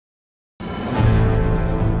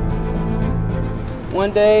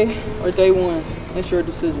one day or day one, it's your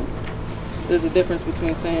decision. There's a difference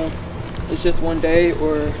between saying it's just one day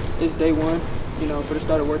or it's day one, you know, for the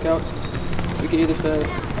start of workouts. We can either say,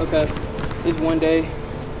 okay, it's one day,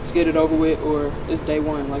 let's get it over with, or it's day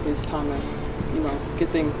one, like it's time to, you know, get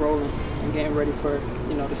things rolling and getting ready for,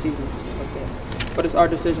 you know, the season and stuff like that. But it's our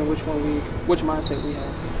decision which mindset we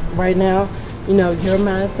have. Right now, you know, your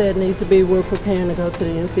mindset needs to be we're preparing to go to the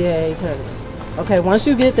NCAA tournament. Okay, once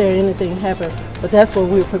you get there, anything happens, but that's what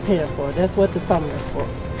we're preparing for. That's what the summer is for.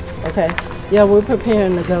 Okay? Yeah, we're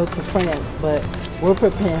preparing to go to France, but we're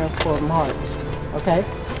preparing for March. Okay?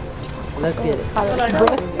 Let's get it. Here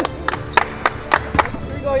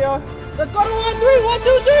we go, y'all. Let's go to 1-3. 1, 2,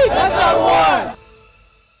 3. Let's go to 1.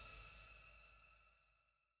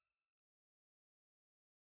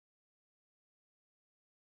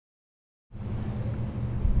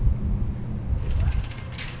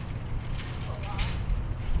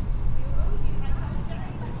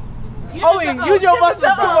 Use your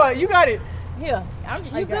muscles. Come on, you got it. Here,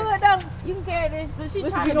 you good though? You can carry this.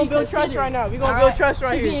 Listen, we're gonna build trust right now. We're gonna build trust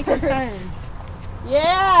right here. Being concerned.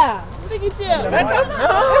 Yeah. Look at you.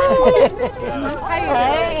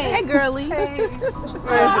 Hey, girly. Hey.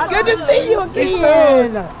 Good to see you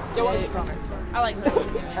again. I like this.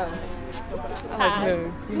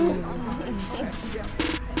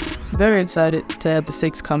 Very excited to have the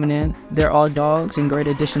 6 coming in. They're all dogs and great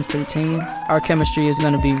additions to the team. Our chemistry is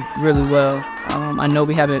going to be really well. I know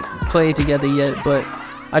we haven't played together yet, but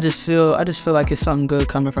I just feel like it's something good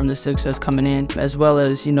coming from the 6 that's coming in, as well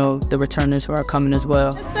as, you know, the returners who are coming as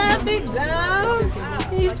well. What's up, big dog?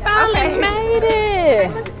 He finally made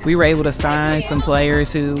it. We were able to sign some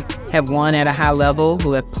players who have won at a high level,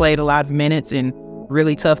 who have played a lot of minutes in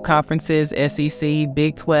really tough conferences, SEC,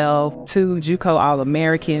 Big 12, 2 JUCO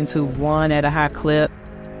All-Americans who won at a high clip.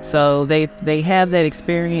 So they have that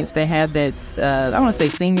experience. They have that, I don't want to say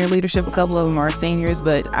senior leadership. A couple of them are seniors,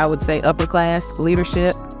 but I would say upper class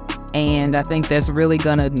leadership. And I think that's really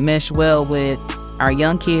going to mesh well with our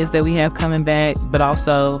young kids that we have coming back, but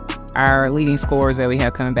also our leading scorers that we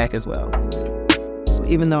have coming back as well.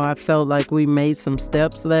 Even though I felt like we made some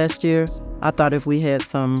steps last year, I thought if we had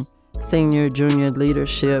some senior, junior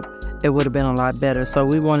leadership, it would have been a lot better. So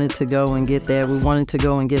we wanted to go and get that. We wanted to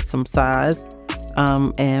go and get some size,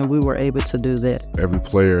 and we were able to do that. Every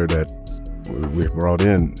player that we brought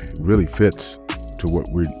in really fits to what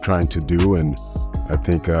we're trying to do, and I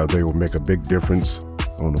think they will make a big difference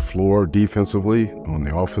on the floor defensively, on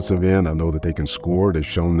the offensive end. I know that they can score. They've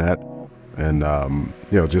shown that. And,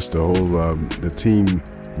 you know, just the whole the team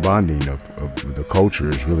bonding of the culture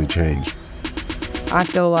has really changed. I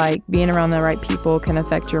feel like being around the right people can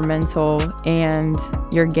affect your mental, and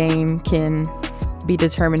your game can be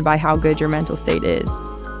determined by how good your mental state is.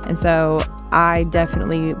 And so I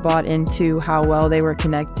definitely bought into how well they were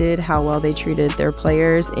connected, how well they treated their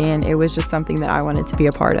players, and it was just something that I wanted to be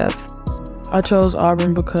a part of. I chose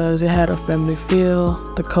Auburn because it had a family feel,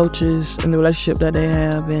 the coaches and the relationship that they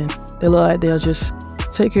have, and they look like they'll just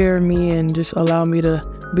take care of me and just allow me to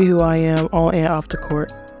be who I am on and off the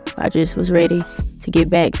court. I just was ready to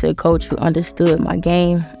get back to a coach who understood my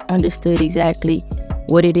game, understood exactly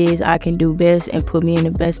what it is I can do best, and put me in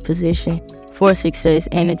the best position for success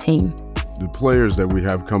and a team. The players that we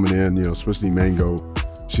have coming in, you know, especially Mango,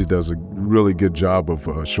 she does a really good job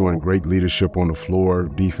of showing great leadership on the floor,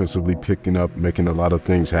 defensively picking up, making a lot of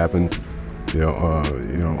things happen. You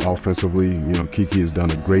know, offensively, you know, Kiki has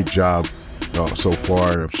done a great job so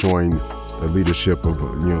far of showing the leadership of,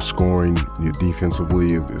 you know, scoring, you know,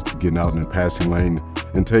 defensively, getting out in the passing lane.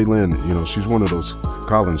 And Taylin, you know, she's one of those,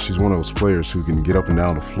 Collins, she's one of those players who can get up and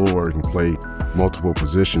down the floor and play multiple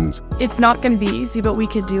positions. It's not going to be easy, but we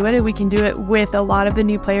could do it, and we can do it with a lot of the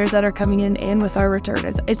new players that are coming in and with our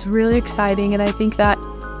returners. It's really exciting, and I think that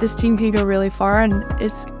this team can go really far, and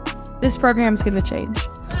this program is going to change.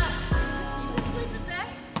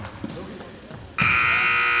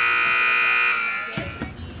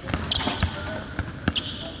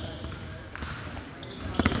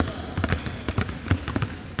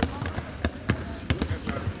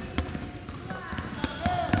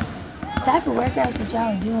 The type of workouts that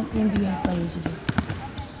y'all are doing, NBA players do.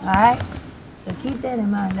 Alright? So keep that in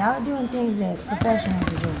mind. Y'all are doing things that professionals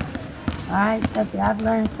are doing. Alright? Stuff that I've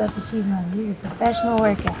learned, stuff that she's learned. These are professional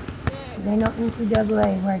workouts. There ain't no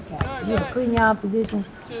NCAA workouts. You're putting y'all in positions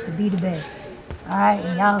to be the best. Alright?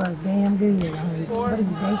 And y'all look damn good. What is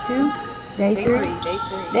it, day 2? Day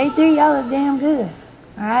 3? Day 3, y'all look damn good.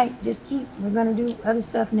 Alright? Just keep, we're going to do other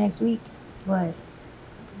stuff next week, but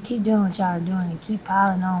keep doing what y'all are doing and keep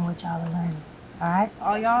piling on what y'all are learning. All right?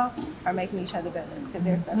 All y'all are making each other better because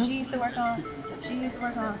there's stuff she used to work on, stuff she used to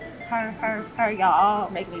work on. Her, y'all all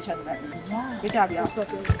making each other better. Good job, y'all.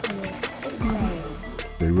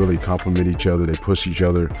 They really complement each other. They push each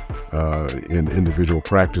other in individual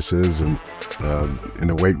practices and in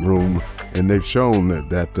the weight room, and they've shown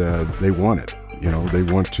that they want it. They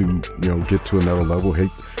want to get to another level,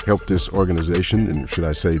 help this organization, and should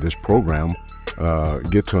I say this program,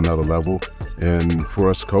 get to another level. And for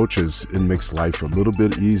us coaches, it makes life a little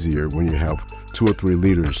bit easier when you have 2 or 3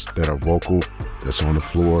 leaders that are vocal, that's on the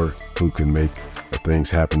floor, who can make things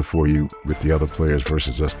happen for you with the other players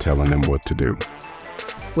versus us telling them what to do.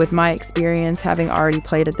 With my experience, having already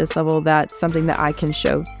played at this level, that's something that I can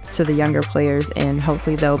show to the younger players, and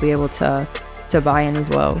hopefully they'll be able to buy in as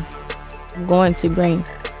well. I'm going to bring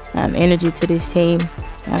energy to this team.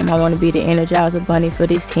 I want to be the Energizer Bunny for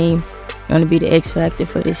this team. I want to be the X Factor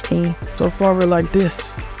for this team. So far, we're like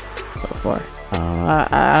this. So far.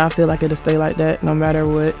 I feel like it'll stay like that no matter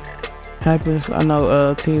what happens. I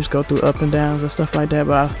know teams go through up and downs and stuff like that,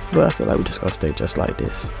 but I feel like we're just going to stay just like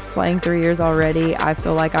this. Playing 3 years already, I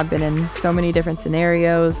feel like I've been in so many different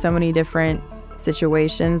scenarios, so many different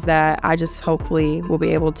situations that I just hopefully will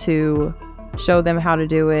be able to show them how to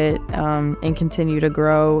do it and continue to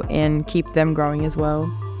grow and keep them growing as well.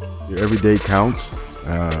 Every day counts.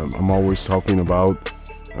 I'm always talking about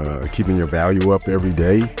keeping your value up every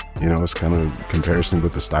day. It's kind of comparison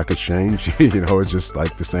with the stock exchange. It's just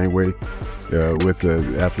like the same way with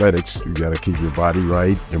the athletics. You got to keep your body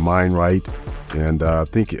right, your mind right. And I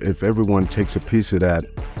think if everyone takes a piece of that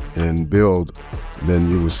and build,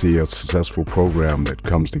 then you will see a successful program that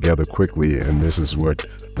comes together quickly. And this is what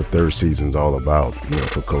the 3rd season is all about,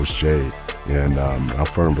 for Coach Jay. And I'm a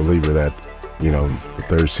firm believer that, the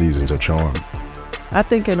 3rd season's a charm. I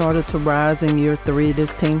think in order to rise in year 3,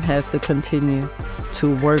 this team has to continue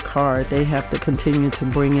to work hard. They have to continue to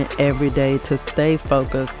bring it every day, to stay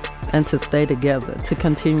focused and to stay together, to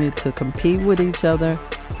continue to compete with each other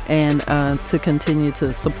and to continue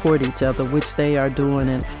to support each other, which they are doing.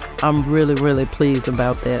 And I'm really, really pleased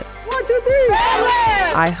about that. 1, 2, 3.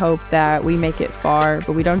 I hope that we make it far,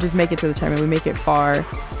 but we don't just make it to the tournament, we make it far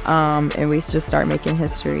and we just start making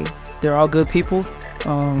history. They're all good people.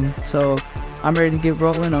 So I'm ready to get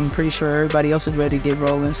rolling. I'm pretty sure everybody else is ready to get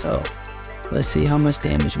rolling. So let's see how much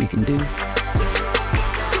damage we can do.